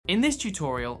In this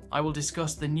tutorial, I will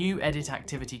discuss the new Edit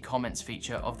Activity Comments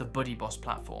feature of the BuddyBoss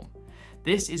platform.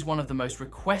 This is one of the most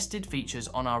requested features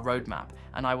on our roadmap,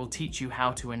 and I will teach you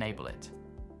how to enable it.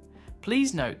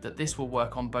 Please note that this will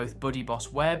work on both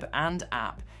BuddyBoss web and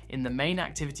app in the main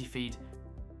activity feed,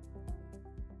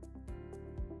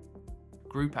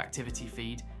 group activity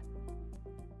feed,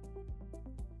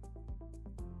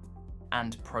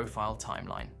 and profile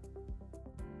timeline.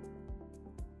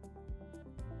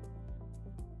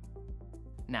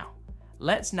 Now,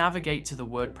 let's navigate to the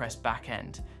WordPress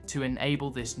backend to enable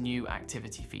this new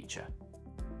activity feature.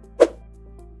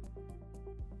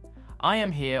 I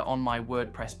am here on my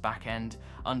WordPress backend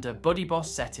under BuddyBoss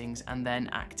Settings and then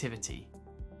Activity.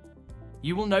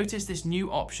 You will notice this new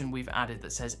option we've added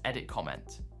that says Edit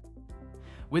Comment.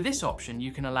 With this option,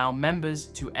 you can allow members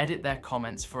to edit their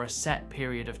comments for a set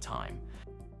period of time.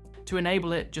 To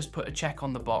enable it, just put a check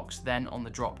on the box, then on the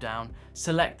drop-down,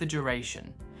 select the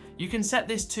duration. You can set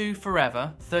this to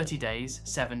forever, 30 days,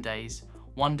 7 days,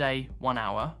 1 day, 1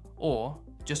 hour, or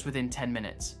just within 10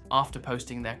 minutes after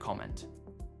posting their comment.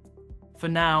 For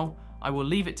now, I will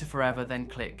leave it to forever, then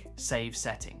click Save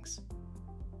Settings.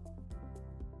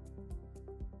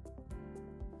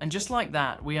 And just like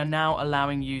that, we are now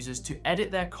allowing users to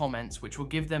edit their comments, which will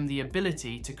give them the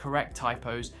ability to correct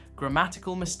typos,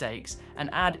 grammatical mistakes, and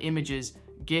add images,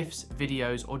 GIFs,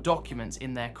 videos, or documents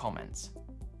in their comments.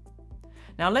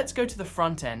 Now let's go to the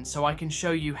front end so I can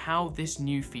show you how this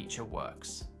new feature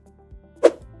works.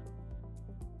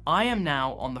 I am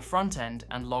now on the front end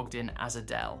and logged in as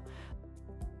Adele.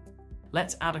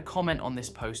 Let's add a comment on this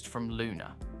post from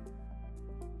Luna.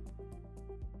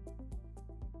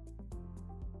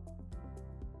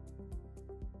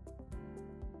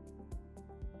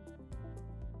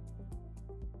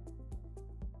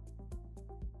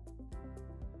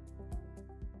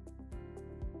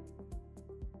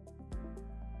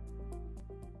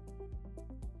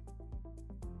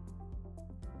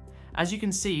 As you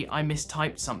can see, I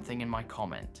mistyped something in my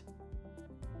comment.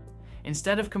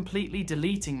 Instead of completely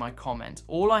deleting my comment,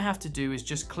 all I have to do is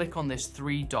just click on this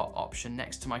 3-dot option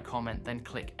next to my comment, then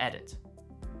click Edit.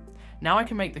 Now I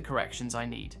can make the corrections I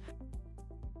need.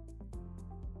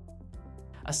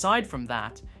 Aside from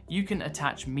that, you can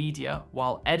attach media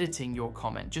while editing your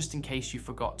comment, just in case you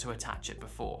forgot to attach it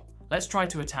before. Let's try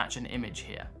to attach an image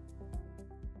here.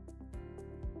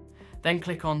 Then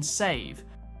click on Save.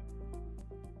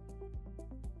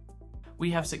 We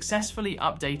have successfully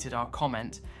updated our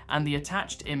comment, and the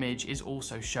attached image is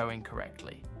also showing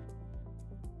correctly.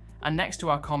 And next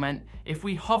to our comment, if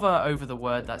we hover over the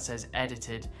word that says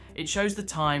edited, it shows the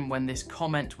time when this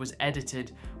comment was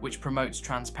edited, which promotes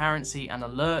transparency and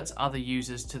alerts other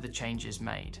users to the changes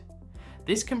made.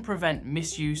 This can prevent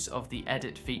misuse of the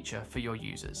edit feature for your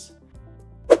users.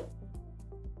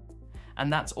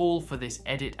 And that's all for this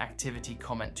Edit Activity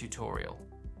Comment tutorial.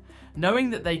 Knowing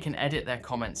that they can edit their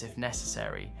comments if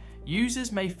necessary,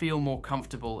 users may feel more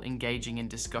comfortable engaging in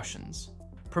discussions,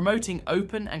 promoting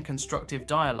open and constructive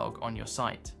dialogue on your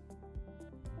site.